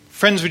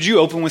Friends, would you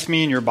open with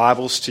me in your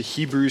Bibles to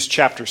Hebrews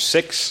chapter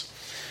 6?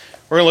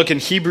 We're going to look in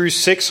Hebrews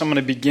 6. I'm going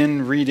to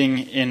begin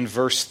reading in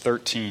verse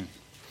 13.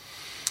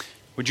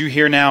 Would you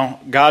hear now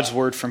God's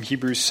word from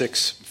Hebrews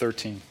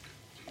 6:13?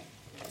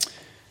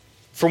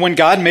 For when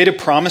God made a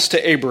promise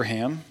to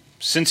Abraham,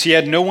 since he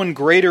had no one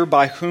greater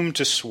by whom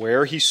to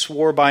swear, he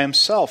swore by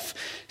himself,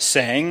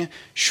 saying,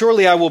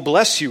 "Surely I will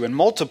bless you and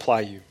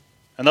multiply you."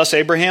 And thus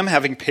Abraham,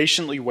 having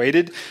patiently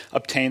waited,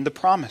 obtained the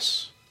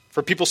promise.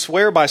 For people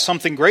swear by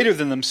something greater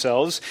than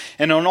themselves,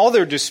 and on all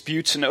their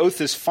disputes an oath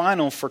is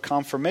final for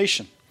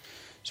confirmation.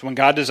 So when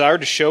God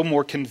desired to show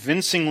more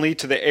convincingly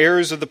to the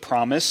heirs of the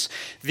promise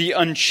the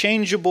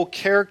unchangeable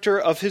character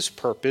of his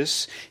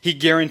purpose, he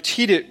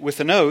guaranteed it with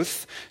an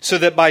oath, so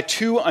that by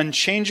two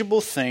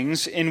unchangeable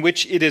things in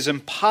which it is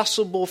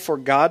impossible for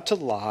God to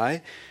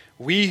lie,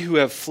 we who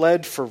have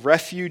fled for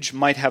refuge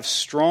might have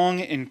strong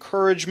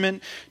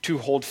encouragement to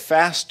hold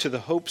fast to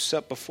the hope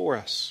set before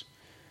us.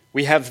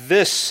 We have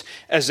this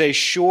as a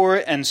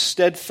sure and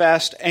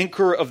steadfast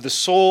anchor of the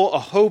soul, a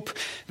hope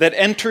that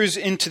enters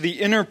into the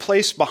inner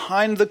place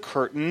behind the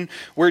curtain,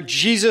 where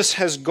Jesus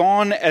has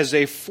gone as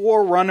a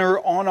forerunner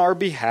on our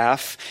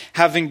behalf,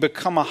 having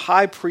become a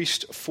high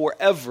priest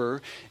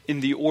forever in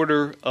the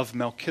order of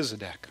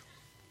Melchizedek.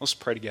 Let's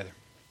pray together.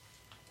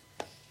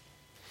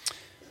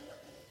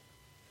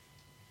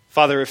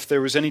 Father, if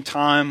there was any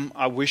time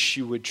I wish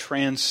you would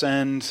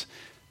transcend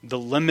the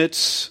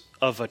limits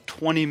of a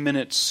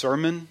 20-minute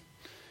sermon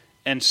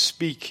and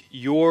speak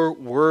your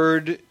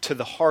word to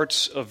the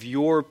hearts of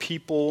your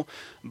people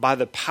by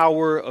the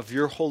power of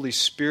your Holy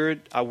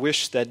Spirit, I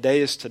wish that day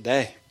is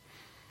today.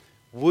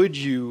 Would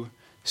you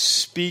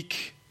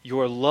speak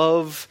your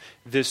love,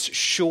 this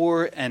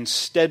sure and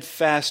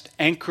steadfast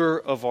anchor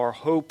of our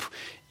hope,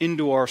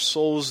 into our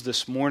souls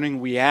this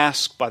morning, we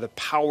ask by the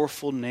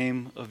powerful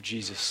name of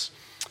Jesus.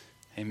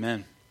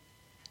 Amen.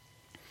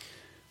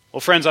 Well,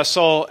 friends, I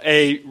saw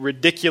a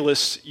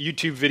ridiculous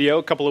YouTube video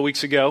a couple of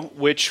weeks ago,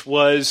 which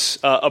was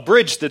a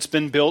bridge that's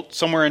been built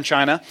somewhere in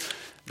China.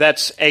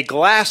 That's a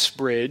glass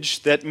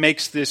bridge that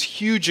makes this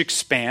huge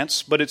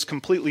expanse, but it's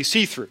completely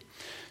see-through.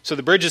 So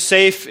the bridge is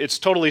safe. It's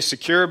totally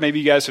secure. Maybe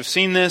you guys have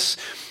seen this.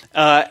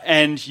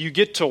 And you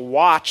get to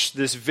watch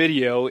this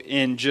video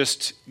in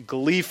just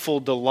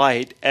gleeful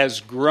delight as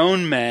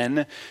grown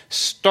men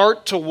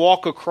start to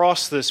walk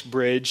across this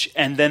bridge,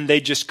 and then they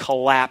just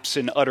collapse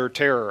in utter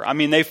terror. I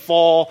mean, they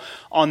fall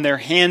on their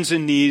hands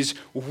and knees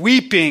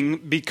weeping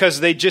because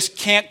they just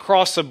can't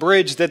cross a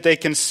bridge that they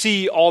can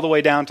see all the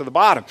way down to the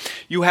bottom.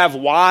 You have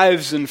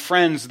wives and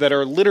friends that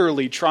are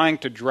literally trying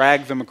to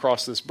drag them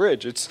across this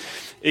bridge.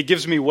 It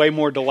gives me way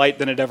more delight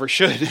than it ever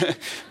should.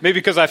 Maybe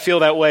because I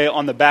feel that way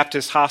on the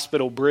Baptist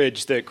Hospital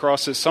Bridge that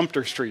crosses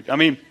Sumter Street. I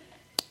mean,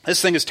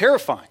 this thing is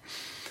terrifying.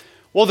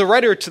 Well, the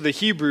writer to the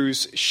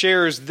Hebrews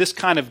shares this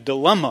kind of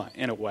dilemma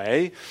in a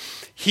way.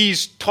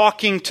 He's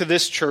talking to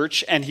this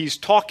church, and he's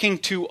talking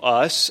to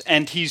us,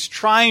 and he's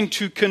trying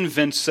to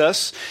convince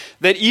us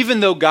that even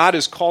though God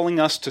is calling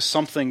us to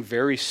something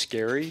very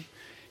scary,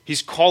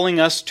 he's calling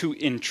us to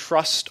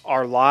entrust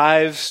our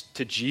lives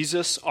to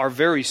Jesus, our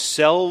very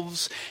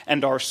selves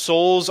and our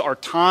souls, our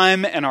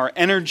time and our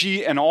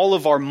energy and all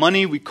of our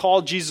money. We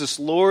call Jesus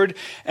Lord,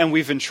 and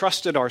we've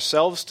entrusted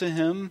ourselves to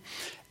him,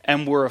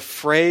 and we're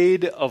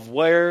afraid of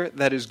where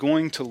that is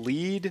going to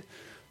lead.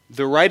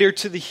 The writer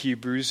to the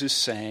Hebrews is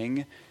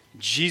saying,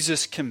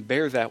 Jesus can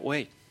bear that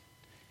weight.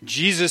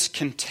 Jesus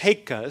can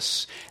take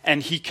us,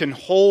 and he can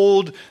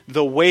hold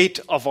the weight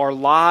of our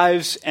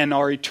lives and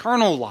our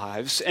eternal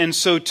lives. And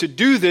so to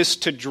do this,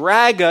 to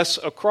drag us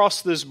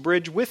across this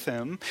bridge with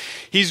him,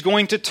 he's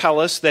going to tell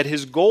us that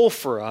his goal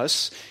for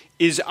us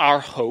is our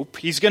hope.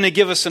 He's going to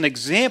give us an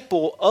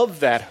example of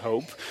that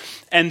hope,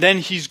 and then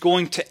he's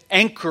going to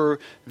anchor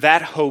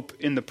that hope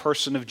in the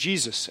person of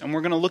Jesus. And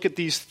we're going to look at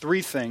these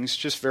three things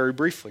just very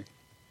briefly.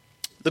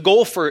 The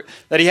goal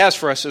that he has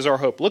for us is our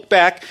hope. Look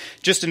back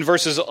just in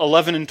verses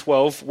 11 and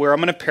 12, where I'm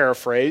going to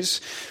paraphrase.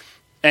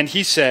 And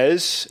he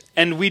says,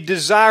 "And we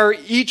desire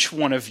each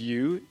one of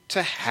you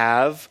to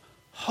have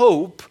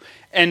hope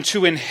and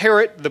to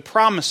inherit the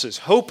promises."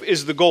 Hope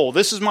is the goal.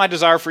 This is my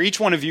desire for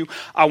each one of you.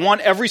 I want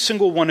every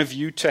single one of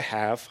you to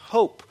have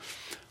hope.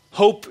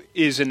 Hope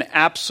is an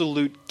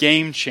absolute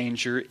game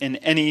changer in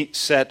any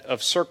set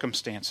of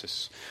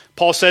circumstances.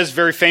 Paul says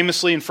very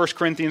famously in 1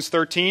 Corinthians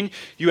 13,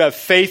 you have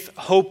faith,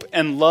 hope,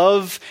 and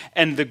love,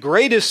 and the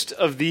greatest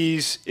of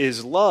these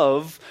is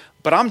love,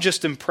 but I'm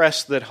just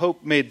impressed that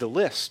hope made the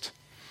list.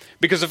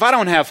 Because if I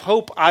don't have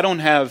hope, I don't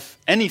have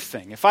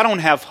anything. If I don't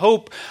have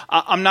hope,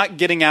 I'm not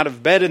getting out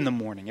of bed in the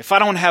morning. If I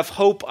don't have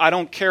hope, I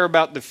don't care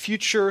about the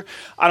future.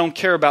 I don't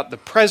care about the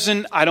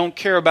present. I don't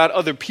care about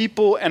other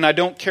people, and I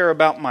don't care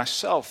about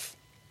myself.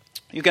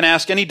 You can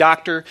ask any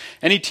doctor,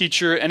 any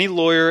teacher, any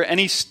lawyer,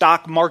 any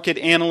stock market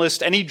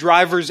analyst, any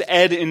driver's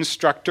ed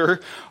instructor.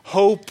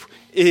 Hope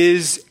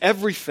is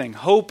everything.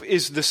 Hope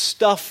is the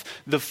stuff,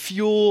 the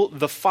fuel,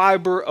 the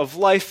fiber of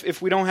life.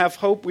 If we don't have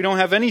hope, we don't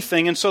have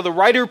anything. And so the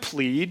writer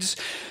pleads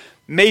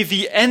may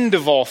the end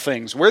of all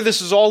things, where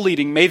this is all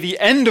leading, may the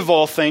end of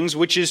all things,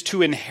 which is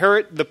to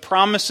inherit the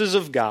promises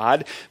of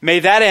God, may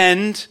that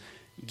end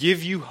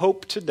give you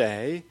hope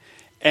today,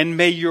 and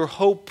may your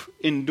hope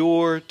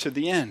endure to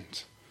the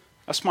end.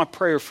 That's my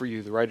prayer for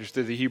you, the writer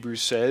to the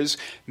Hebrews says.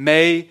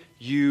 May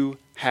you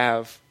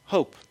have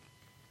hope.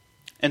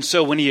 And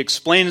so when he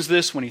explains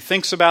this, when he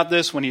thinks about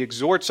this, when he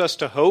exhorts us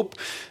to hope,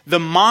 the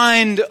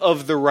mind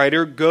of the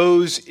writer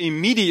goes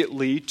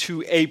immediately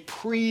to a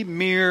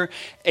premier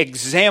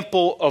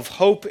example of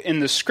hope in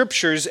the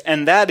Scriptures,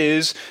 and that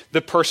is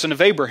the person of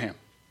Abraham.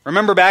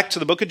 Remember back to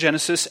the book of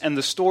Genesis and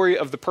the story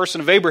of the person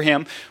of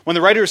Abraham. When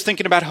the writer is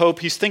thinking about hope,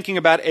 he's thinking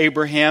about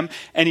Abraham,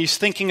 and he's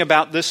thinking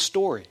about this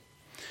story.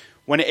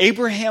 When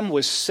Abraham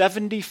was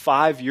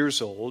 75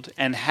 years old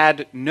and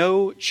had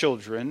no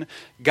children,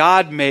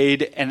 God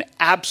made an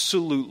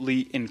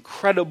absolutely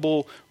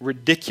incredible,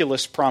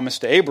 ridiculous promise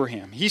to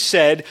Abraham. He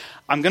said,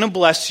 I'm going to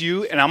bless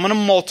you, and I'm going to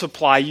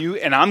multiply you,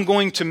 and I'm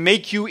going to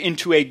make you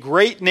into a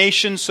great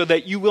nation so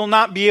that you will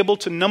not be able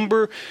to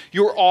number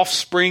your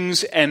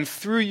offsprings, and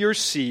through your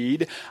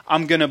seed,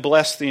 I'm going to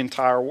bless the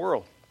entire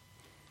world.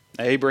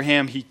 Now,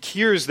 Abraham, he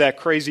hears that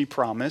crazy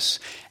promise,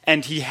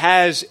 and he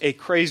has a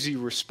crazy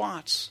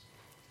response.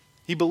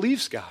 He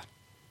believes God.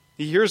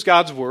 He hears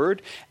God's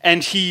word,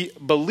 and he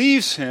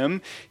believes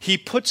him. He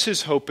puts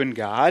his hope in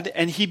God,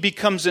 and he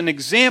becomes an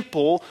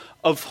example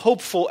of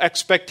hopeful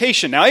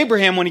expectation. Now,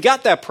 Abraham, when he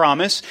got that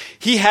promise,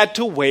 he had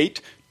to wait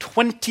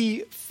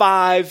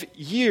 25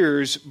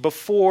 years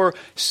before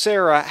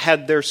Sarah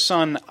had their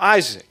son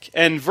Isaac.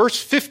 And verse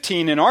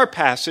 15 in our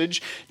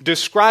passage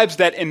describes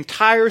that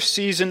entire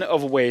season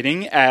of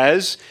waiting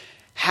as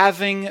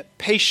having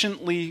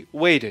patiently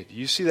waited.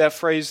 You see that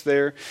phrase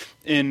there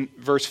in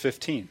verse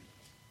 15.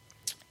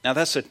 Now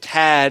that's a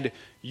tad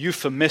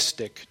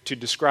euphemistic to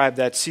describe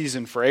that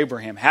season for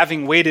Abraham.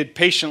 Having waited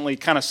patiently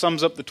kind of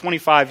sums up the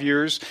 25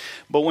 years,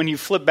 but when you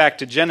flip back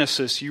to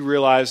Genesis, you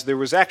realize there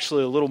was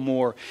actually a little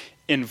more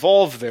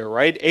involved there,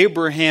 right?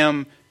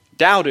 Abraham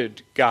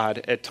doubted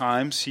God at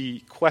times. He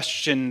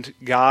questioned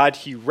God.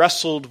 He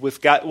wrestled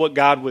with God, what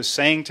God was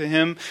saying to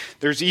him.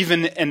 There's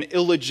even an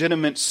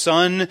illegitimate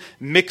son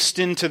mixed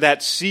into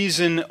that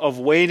season of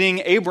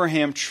waiting.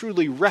 Abraham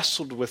truly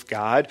wrestled with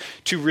God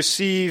to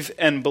receive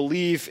and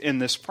believe in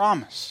this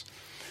promise.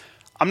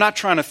 I'm not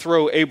trying to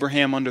throw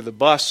Abraham under the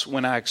bus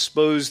when I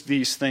expose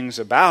these things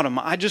about him.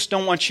 I just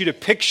don't want you to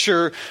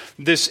picture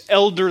this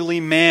elderly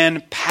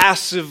man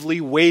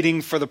passively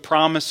waiting for the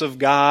promise of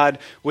God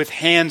with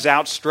hands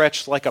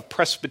outstretched like a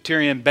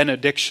Presbyterian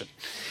benediction.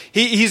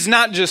 He's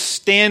not just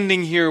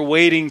standing here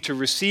waiting to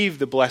receive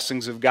the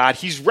blessings of God.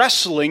 He's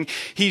wrestling,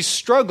 he's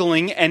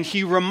struggling, and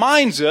he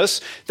reminds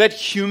us that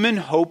human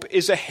hope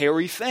is a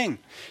hairy thing.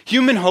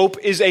 Human hope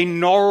is a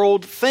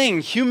gnarled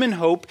thing. Human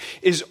hope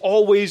is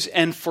always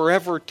and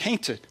forever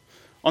tainted.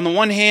 On the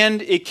one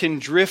hand, it can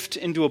drift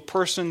into a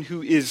person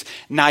who is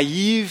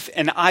naive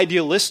and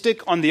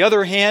idealistic. On the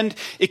other hand,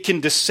 it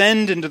can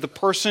descend into the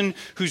person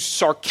who's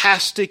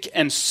sarcastic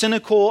and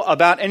cynical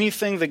about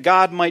anything that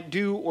God might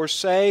do or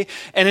say.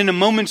 And in a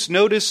moment's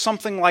notice,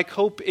 something like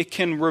hope, it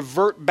can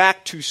revert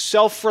back to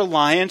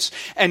self-reliance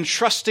and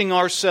trusting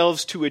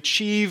ourselves to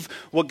achieve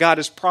what God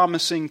is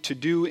promising to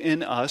do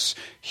in us.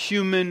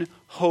 Human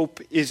hope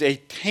is a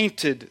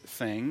tainted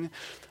thing.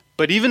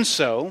 But even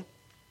so,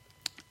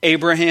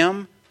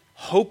 Abraham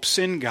hopes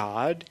in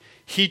God,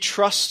 he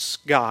trusts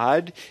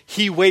God,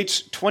 he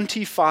waits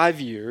 25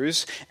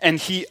 years, and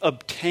he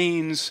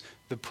obtains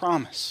the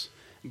promise.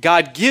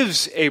 God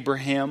gives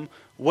Abraham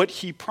what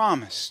he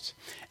promised.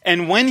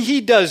 And when he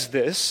does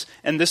this,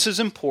 and this is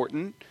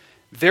important,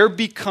 there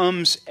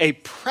becomes a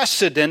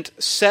precedent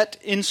set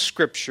in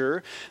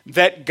Scripture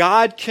that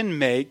God can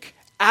make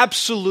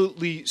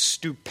absolutely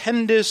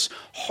stupendous,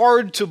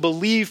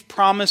 hard-to-believe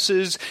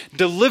promises,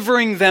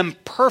 delivering them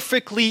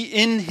perfectly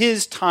in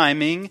his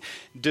timing,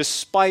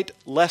 despite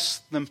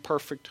less than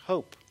perfect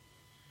hope.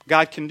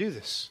 God can do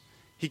this.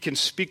 He can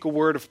speak a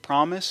word of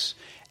promise,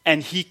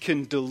 and he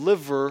can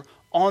deliver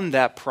on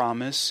that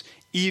promise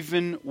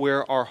even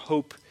where our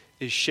hope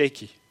is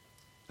shaky.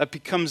 That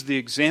becomes the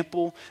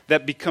example,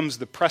 that becomes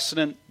the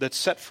precedent that's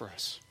set for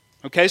us.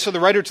 Okay, so the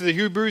writer to the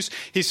Hebrews,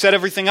 he set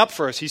everything up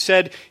for us. He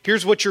said,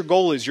 here's what your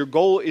goal is. Your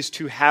goal is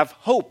to have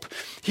hope.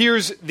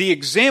 Here's the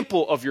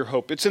example of your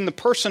hope. It's in the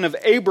person of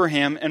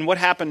Abraham and what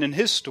happened in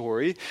his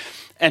story.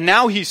 And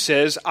now he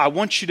says, I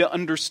want you to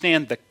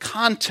understand the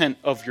content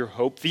of your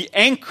hope, the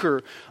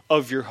anchor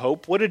of your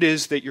hope, what it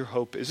is that your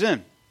hope is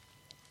in.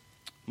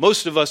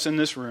 Most of us in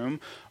this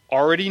room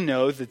already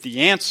know that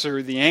the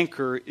answer, the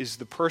anchor, is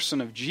the person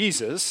of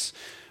Jesus.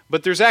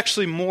 But there's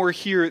actually more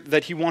here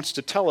that he wants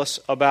to tell us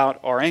about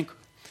our anchor.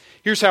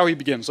 Here's how he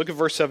begins. Look at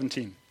verse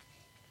 17.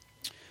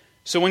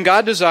 So when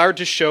God desired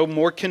to show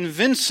more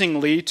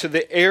convincingly to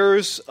the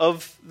heirs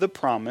of the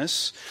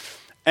promise,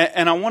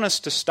 and I want us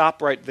to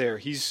stop right there.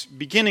 He's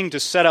beginning to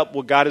set up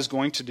what God is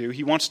going to do.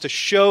 He wants to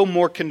show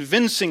more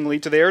convincingly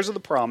to the heirs of the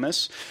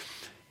promise.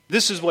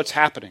 This is what's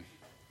happening.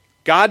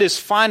 God is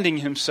finding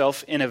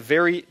himself in a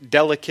very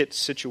delicate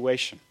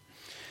situation.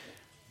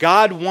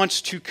 God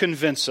wants to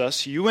convince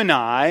us, you and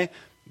I,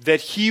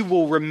 that he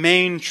will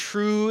remain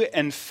true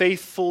and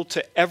faithful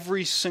to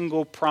every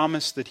single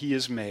promise that he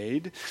has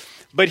made.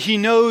 But he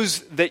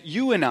knows that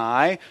you and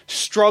I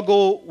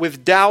struggle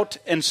with doubt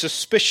and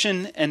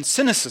suspicion and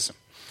cynicism.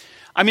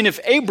 I mean, if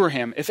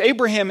Abraham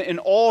in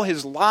all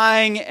his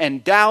lying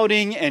and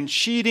doubting and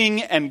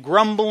cheating and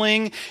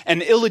grumbling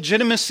and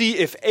illegitimacy,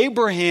 if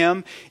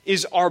Abraham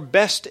is our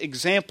best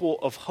example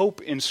of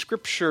hope in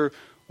Scripture,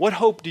 what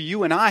hope do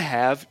you and I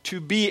have to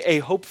be a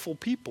hopeful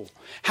people?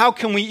 How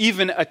can we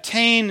even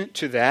attain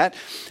to that?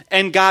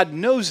 And God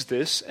knows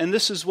this, and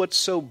this is what's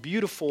so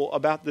beautiful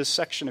about this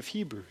section of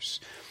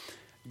Hebrews.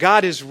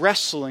 God is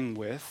wrestling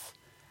with,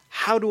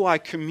 how do I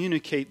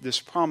communicate this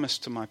promise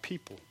to my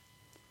people?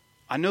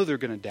 I know they're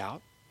going to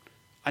doubt.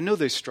 I know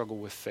they struggle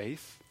with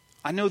faith.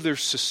 I know they're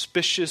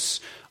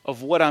suspicious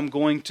of what I'm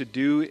going to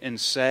do and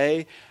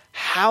say.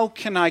 How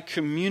can I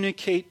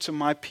communicate to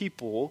my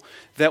people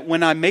that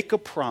when I make a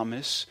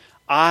promise,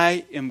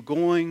 I am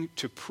going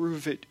to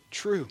prove it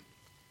true?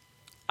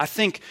 I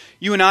think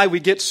you and I, we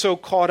get so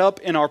caught up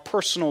in our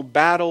personal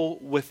battle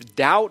with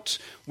doubt,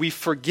 we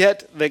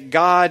forget that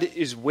God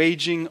is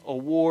waging a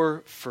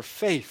war for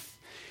faith.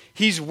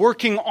 He's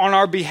working on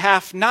our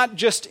behalf, not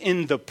just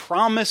in the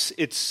promise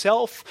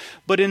itself,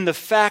 but in the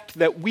fact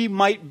that we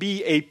might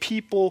be a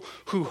people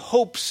who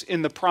hopes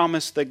in the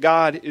promise that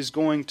God is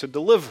going to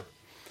deliver.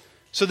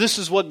 So this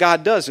is what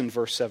God does in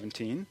verse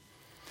 17.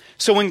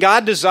 So when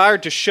God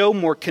desired to show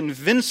more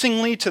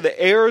convincingly to the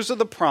heirs of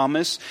the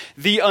promise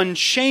the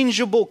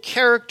unchangeable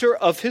character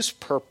of his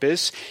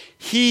purpose,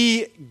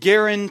 he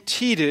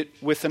guaranteed it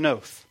with an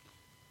oath.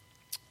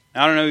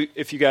 Now, I don't know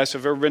if you guys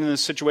have ever been in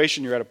this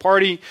situation. You're at a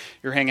party,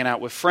 you're hanging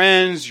out with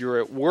friends, you're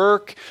at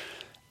work,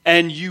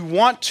 and you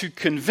want to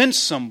convince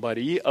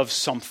somebody of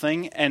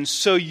something, and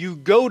so you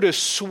go to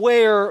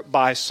swear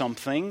by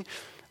something,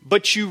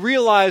 but you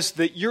realize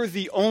that you're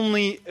the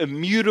only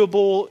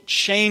immutable,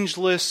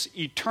 changeless,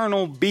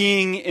 eternal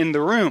being in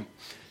the room.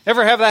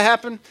 Ever have that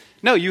happen?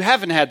 No, you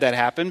haven't had that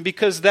happen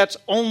because that's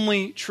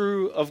only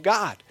true of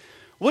God.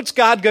 What's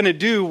God going to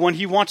do when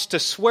he wants to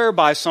swear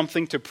by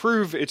something to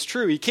prove it's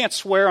true? He can't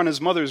swear on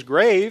his mother's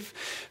grave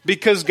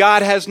because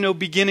God has no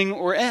beginning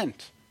or end.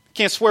 He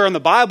can't swear on the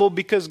Bible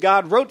because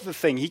God wrote the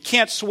thing. He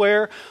can't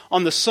swear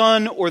on the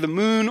sun or the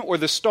moon or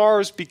the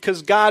stars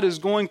because God is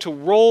going to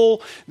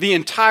roll the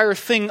entire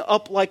thing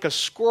up like a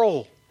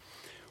scroll.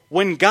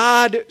 When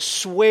God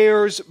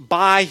swears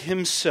by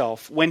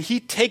himself, when he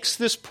takes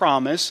this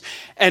promise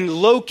and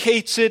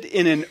locates it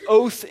in an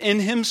oath in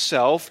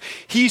himself,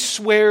 he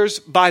swears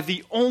by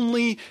the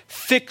only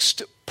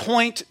fixed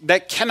point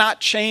that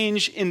cannot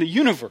change in the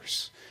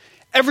universe.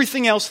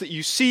 Everything else that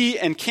you see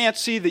and can't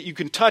see, that you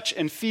can touch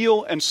and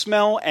feel and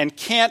smell and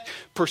can't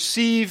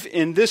perceive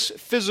in this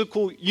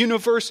physical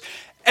universe,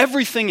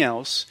 everything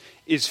else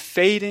is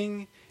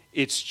fading,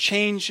 it's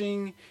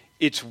changing,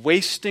 it's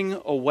wasting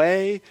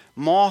away.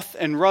 Moth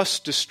and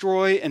rust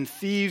destroy, and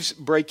thieves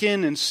break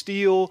in and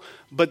steal.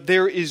 But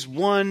there is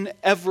one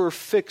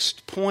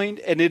ever-fixed point,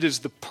 and it is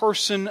the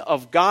person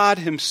of God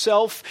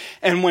himself.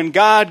 And when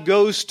God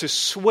goes to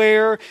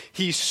swear,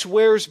 he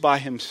swears by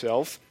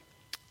himself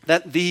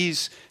that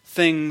these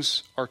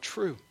things are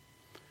true.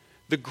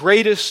 The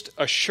greatest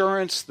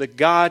assurance that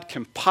God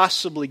can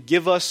possibly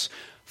give us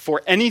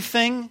for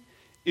anything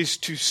is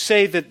to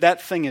say that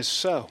that thing is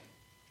so.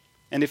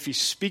 And if he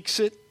speaks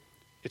it,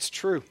 it's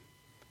true.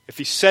 If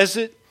he says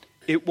it,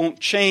 it won't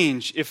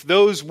change. If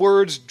those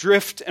words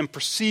drift and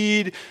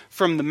proceed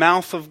from the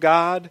mouth of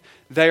God,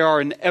 they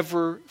are an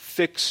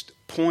ever-fixed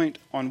point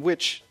on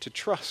which to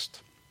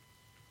trust.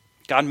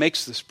 God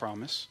makes this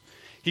promise.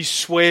 He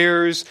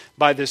swears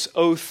by this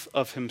oath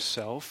of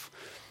himself.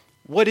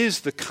 What is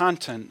the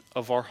content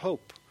of our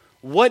hope?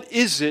 What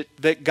is it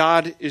that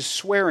God is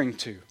swearing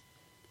to?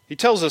 He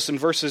tells us in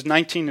verses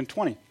 19 and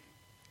 20.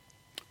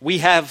 We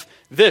have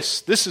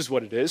this is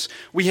what it is.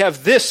 We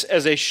have this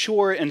as a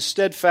sure and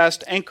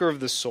steadfast anchor of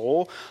the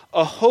soul,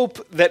 a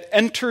hope that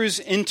enters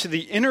into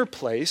the inner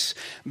place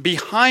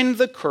behind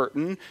the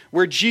curtain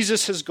where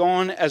Jesus has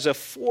gone as a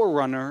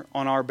forerunner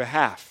on our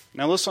behalf.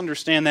 Now let's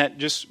understand that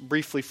just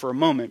briefly for a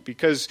moment,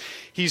 because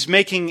he's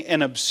making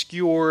an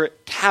obscure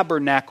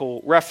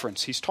tabernacle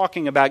reference. He's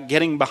talking about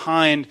getting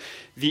behind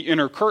the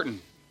inner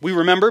curtain. We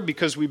remember,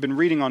 because we've been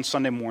reading on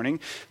Sunday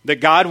morning,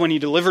 that God, when he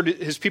delivered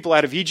his people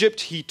out of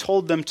Egypt, he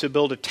told them to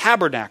build a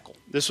tabernacle.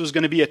 This was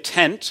going to be a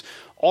tent,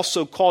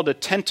 also called a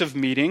tent of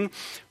meeting,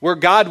 where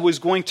God was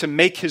going to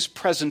make his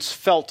presence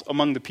felt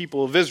among the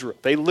people of Israel.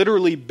 They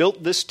literally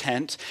built this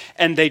tent,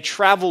 and they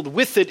traveled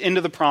with it into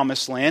the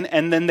promised land,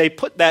 and then they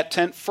put that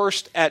tent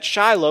first at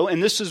Shiloh,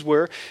 and this is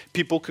where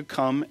people could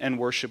come and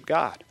worship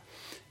God.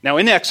 Now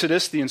in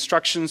Exodus, the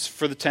instructions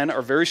for the tent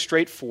are very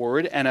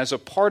straightforward, and as a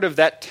part of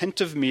that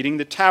tent of meeting,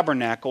 the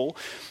tabernacle,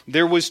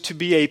 there was to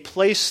be a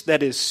place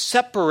that is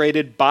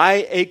separated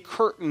by a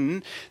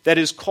curtain that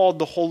is called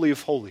the Holy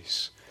of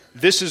Holies.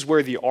 This is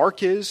where the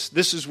ark is.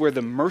 This is where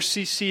the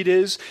mercy seat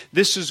is.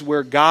 This is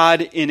where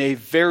God, in a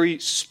very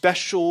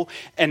special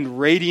and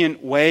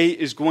radiant way,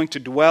 is going to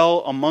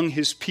dwell among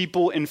his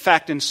people. In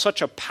fact, in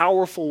such a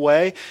powerful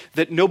way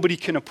that nobody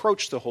can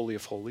approach the Holy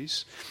of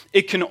Holies.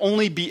 It can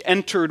only be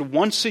entered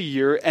once a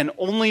year and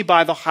only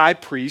by the high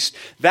priest.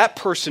 That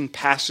person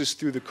passes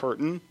through the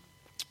curtain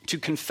to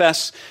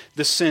confess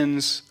the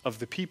sins of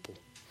the people.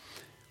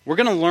 We're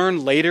going to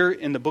learn later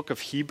in the book of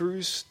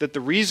Hebrews that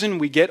the reason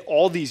we get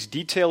all these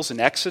details in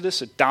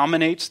Exodus, it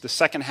dominates the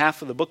second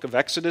half of the book of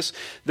Exodus,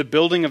 the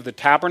building of the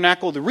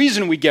tabernacle. The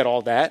reason we get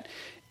all that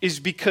is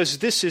because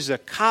this is a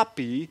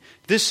copy,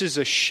 this is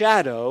a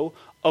shadow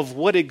of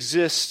what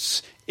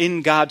exists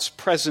in God's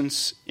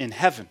presence in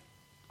heaven.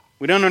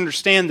 We don't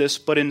understand this,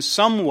 but in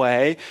some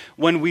way,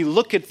 when we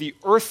look at the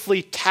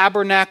earthly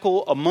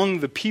tabernacle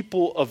among the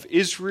people of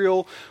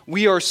Israel,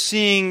 we are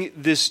seeing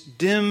this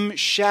dim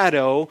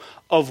shadow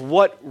of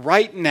what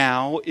right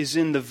now is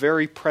in the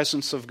very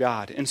presence of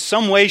God. In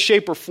some way,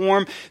 shape, or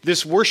form,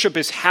 this worship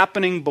is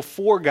happening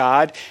before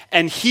God,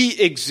 and he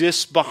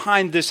exists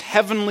behind this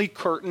heavenly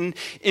curtain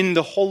in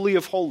the Holy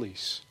of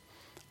Holies.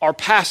 Our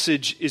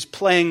passage is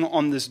playing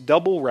on this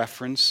double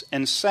reference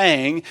and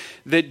saying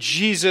that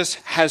Jesus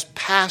has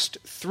passed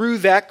through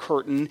that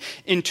curtain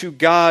into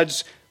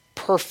God's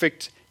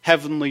perfect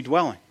heavenly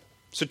dwelling.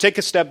 So take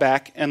a step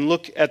back and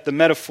look at the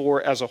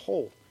metaphor as a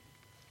whole.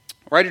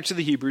 The writer to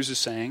the Hebrews is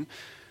saying,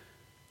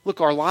 look,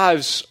 our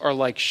lives are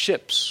like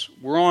ships.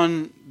 We're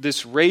on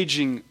this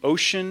raging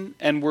ocean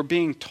and we're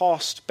being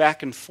tossed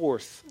back and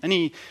forth.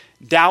 Any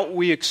doubt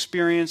we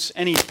experience,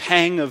 any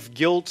pang of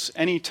guilt,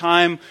 any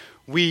time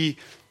we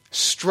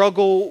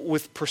struggle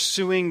with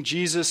pursuing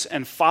Jesus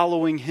and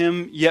following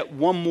him yet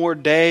one more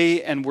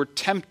day and we're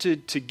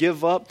tempted to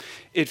give up,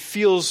 it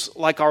feels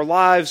like our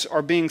lives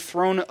are being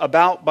thrown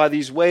about by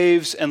these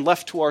waves and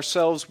left to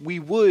ourselves, we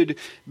would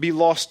be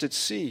lost at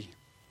sea.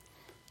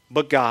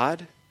 But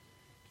God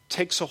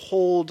takes a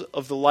hold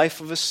of the life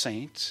of a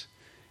saint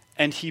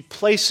and he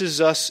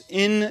places us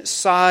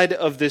inside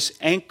of this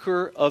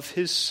anchor of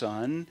his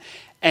Son,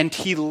 and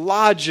he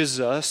lodges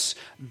us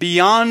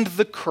beyond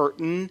the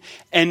curtain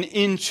and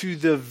into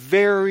the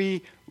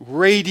very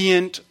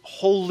radiant,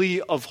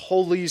 holy of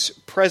holies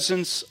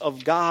presence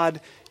of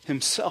God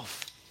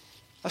himself.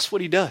 That's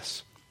what he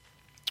does.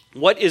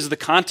 What is the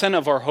content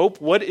of our hope?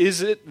 What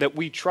is it that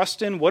we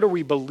trust in? What are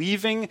we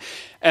believing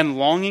and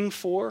longing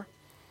for?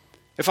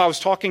 If I was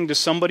talking to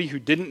somebody who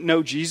didn't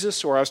know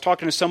Jesus, or I was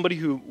talking to somebody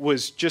who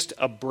was just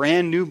a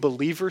brand new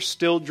believer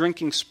still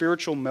drinking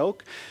spiritual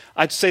milk,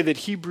 I'd say that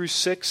Hebrews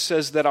 6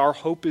 says that our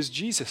hope is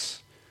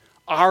Jesus.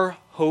 Our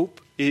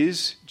hope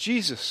is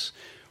Jesus.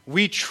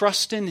 We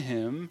trust in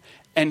him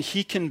and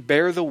he can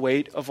bear the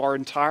weight of our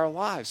entire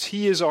lives.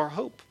 He is our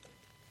hope.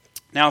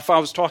 Now, if I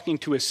was talking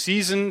to a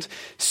seasoned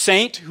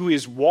saint who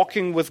is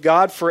walking with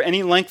God for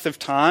any length of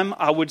time,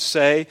 I would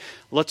say,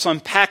 let's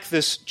unpack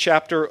this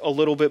chapter a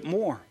little bit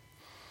more.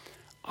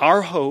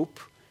 Our hope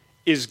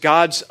is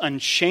God's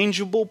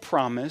unchangeable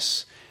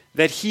promise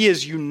that he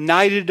has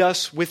united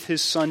us with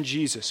his Son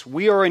Jesus.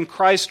 We are in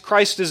Christ.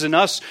 Christ is in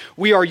us.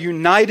 We are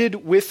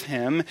united with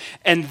him.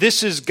 And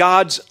this is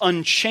God's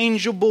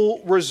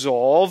unchangeable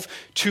resolve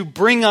to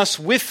bring us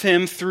with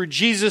him through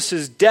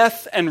Jesus'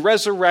 death and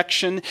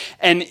resurrection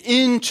and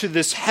into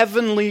this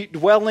heavenly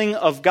dwelling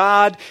of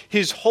God,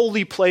 his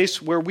holy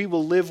place where we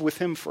will live with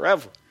him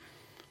forever.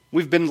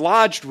 We've been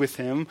lodged with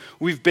him,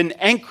 we've been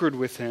anchored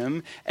with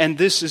him, and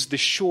this is the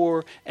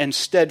sure and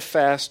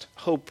steadfast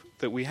hope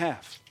that we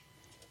have.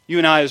 You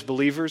and I as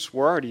believers,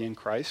 we're already in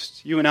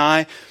Christ. You and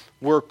I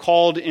were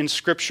called in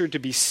Scripture to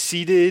be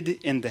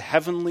seated in the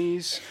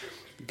heavenlies.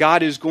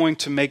 God is going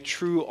to make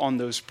true on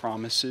those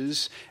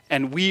promises,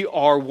 and we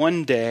are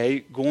one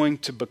day going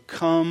to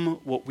become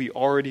what we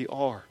already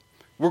are.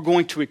 We're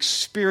going to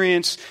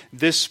experience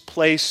this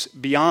place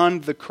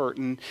beyond the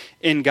curtain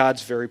in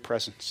God's very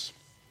presence.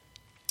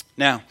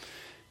 Now,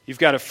 you've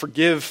got to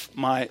forgive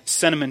my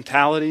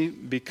sentimentality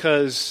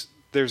because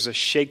there's a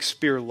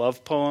Shakespeare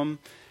love poem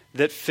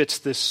that fits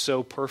this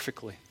so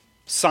perfectly.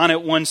 Sonnet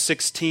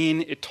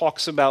 116, it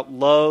talks about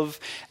love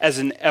as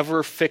an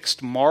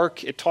ever-fixed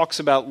mark. It talks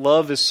about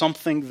love as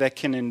something that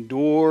can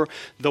endure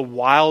the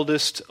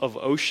wildest of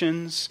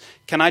oceans.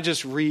 Can I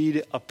just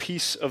read a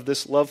piece of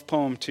this love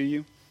poem to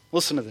you?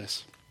 Listen to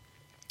this.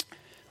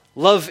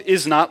 Love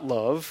is not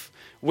love,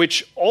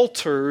 which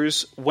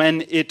alters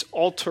when it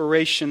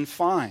alteration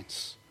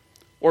finds,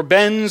 or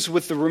bends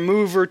with the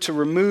remover to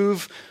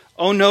remove.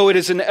 Oh no, it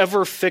is an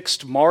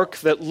ever-fixed mark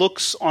that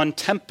looks on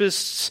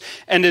tempests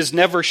and is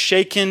never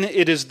shaken.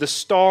 It is the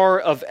star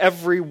of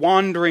every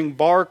wandering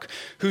bark,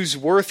 whose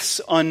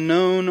worth's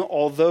unknown,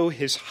 although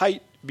his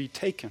height be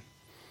taken.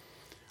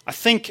 I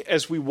think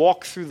as we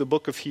walk through the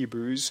book of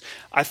Hebrews,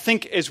 I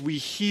think as we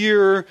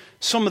hear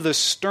some of the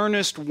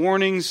sternest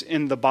warnings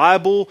in the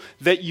Bible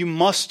that you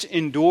must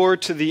endure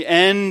to the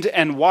end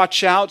and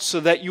watch out so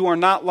that you are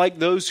not like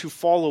those who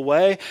fall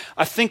away.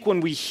 I think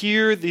when we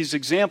hear these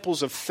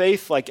examples of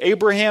faith like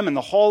Abraham in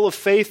the hall of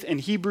faith in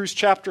Hebrews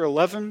chapter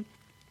 11,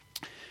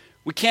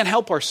 We can't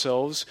help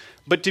ourselves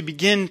but to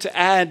begin to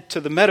add to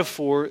the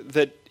metaphor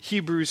that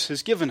Hebrews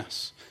has given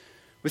us.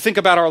 We think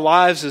about our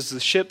lives as the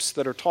ships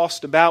that are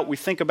tossed about. We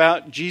think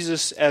about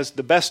Jesus as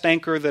the best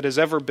anchor that has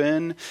ever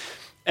been.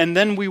 And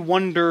then we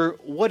wonder,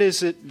 what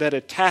is it that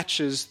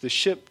attaches the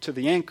ship to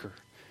the anchor?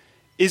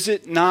 Is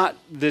it not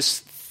this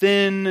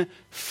thin,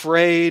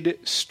 frayed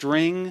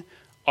string,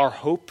 our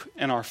hope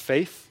and our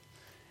faith?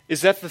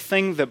 Is that the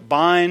thing that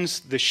binds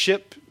the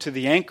ship to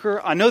the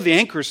anchor? I know the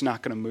anchor's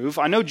not going to move.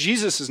 I know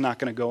Jesus is not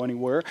going to go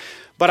anywhere.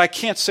 But I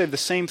can't say the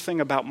same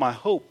thing about my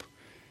hope.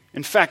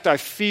 In fact, I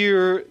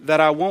fear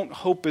that I won't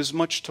hope as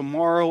much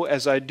tomorrow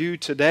as I do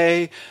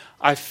today.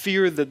 I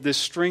fear that this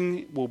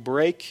string will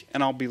break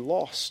and I'll be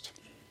lost.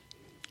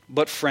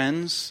 But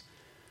friends,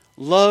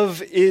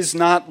 love is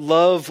not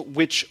love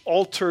which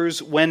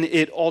alters when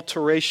it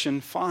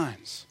alteration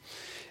finds.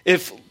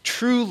 If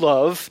true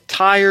love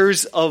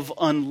tires of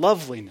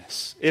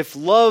unloveliness, if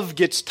love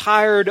gets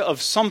tired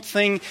of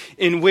something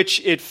in which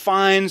it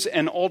finds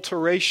an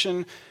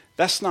alteration,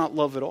 that's not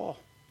love at all.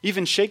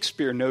 Even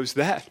Shakespeare knows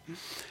that.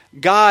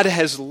 God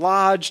has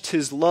lodged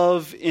his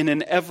love in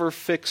an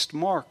ever-fixed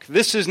mark.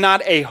 This is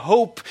not a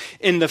hope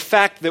in the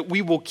fact that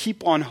we will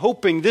keep on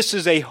hoping. This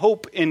is a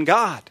hope in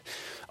God.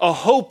 A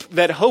hope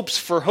that hopes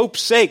for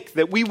hope's sake,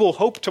 that we will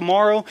hope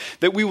tomorrow,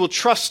 that we will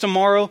trust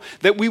tomorrow,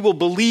 that we will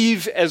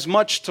believe as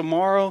much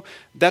tomorrow.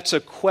 That's a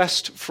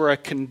quest for a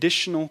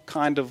conditional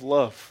kind of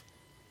love.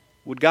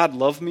 Would God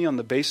love me on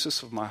the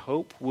basis of my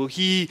hope? Will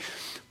he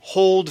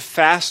hold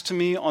fast to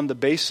me on the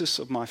basis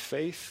of my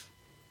faith?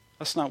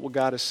 That's not what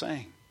God is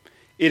saying.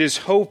 It is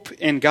hope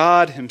in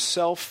God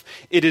himself.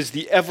 It is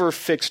the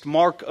ever-fixed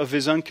mark of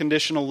his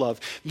unconditional love.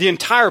 The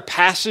entire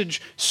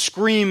passage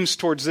screams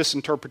towards this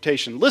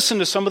interpretation. Listen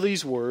to some of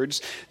these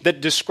words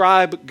that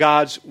describe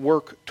God's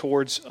work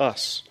towards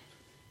us.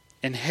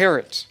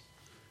 Inherit,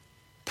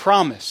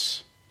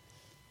 promise,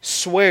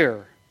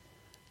 swear,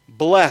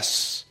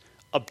 bless,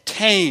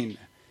 obtain,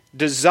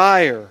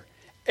 desire,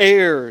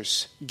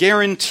 heirs,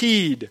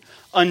 guaranteed,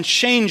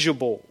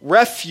 unchangeable,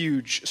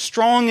 refuge,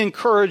 strong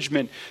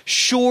encouragement,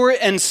 sure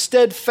and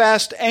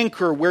steadfast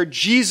anchor where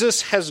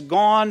Jesus has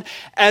gone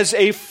as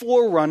a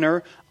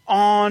forerunner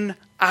on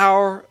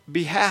our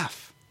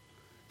behalf.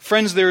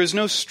 Friends, there is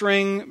no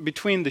string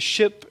between the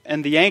ship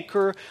and the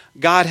anchor.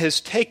 God has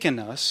taken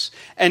us,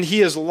 and he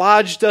has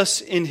lodged us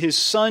in his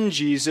Son,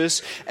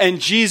 Jesus, and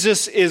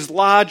Jesus is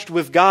lodged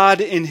with God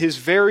in his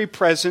very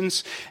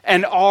presence,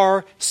 and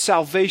our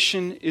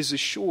salvation is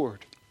assured.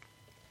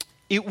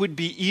 It would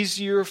be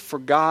easier for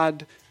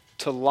God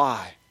to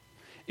lie.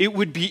 It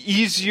would be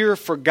easier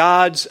for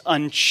God's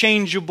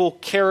unchangeable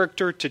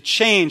character to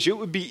change. It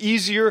would be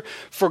easier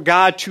for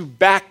God to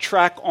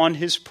backtrack on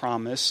his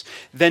promise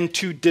than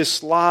to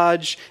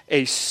dislodge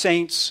a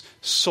saint's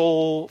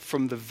soul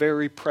from the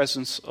very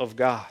presence of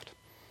God.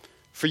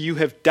 For you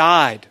have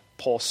died,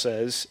 Paul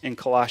says in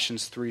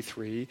Colossians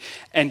 3:3,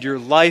 and your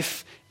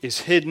life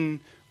is hidden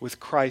with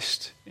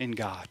Christ in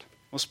God.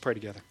 Let's pray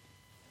together.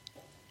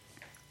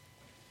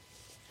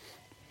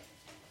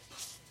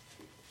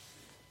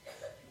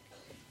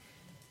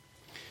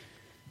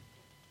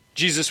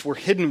 Jesus, we're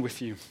hidden with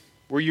you.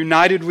 We're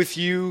united with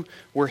you.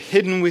 We're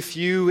hidden with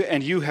you,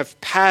 and you have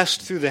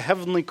passed through the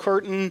heavenly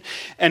curtain,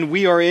 and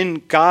we are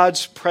in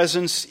God's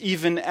presence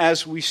even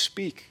as we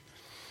speak.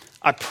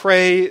 I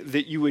pray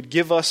that you would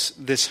give us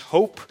this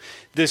hope,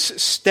 this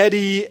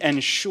steady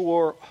and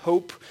sure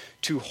hope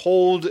to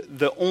hold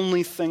the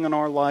only thing in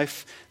our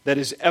life that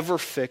is ever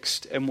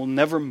fixed and will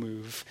never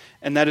move,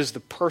 and that is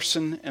the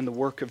person and the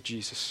work of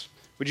Jesus.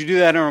 Would you do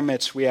that in our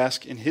midst, we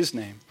ask in his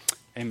name.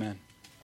 Amen.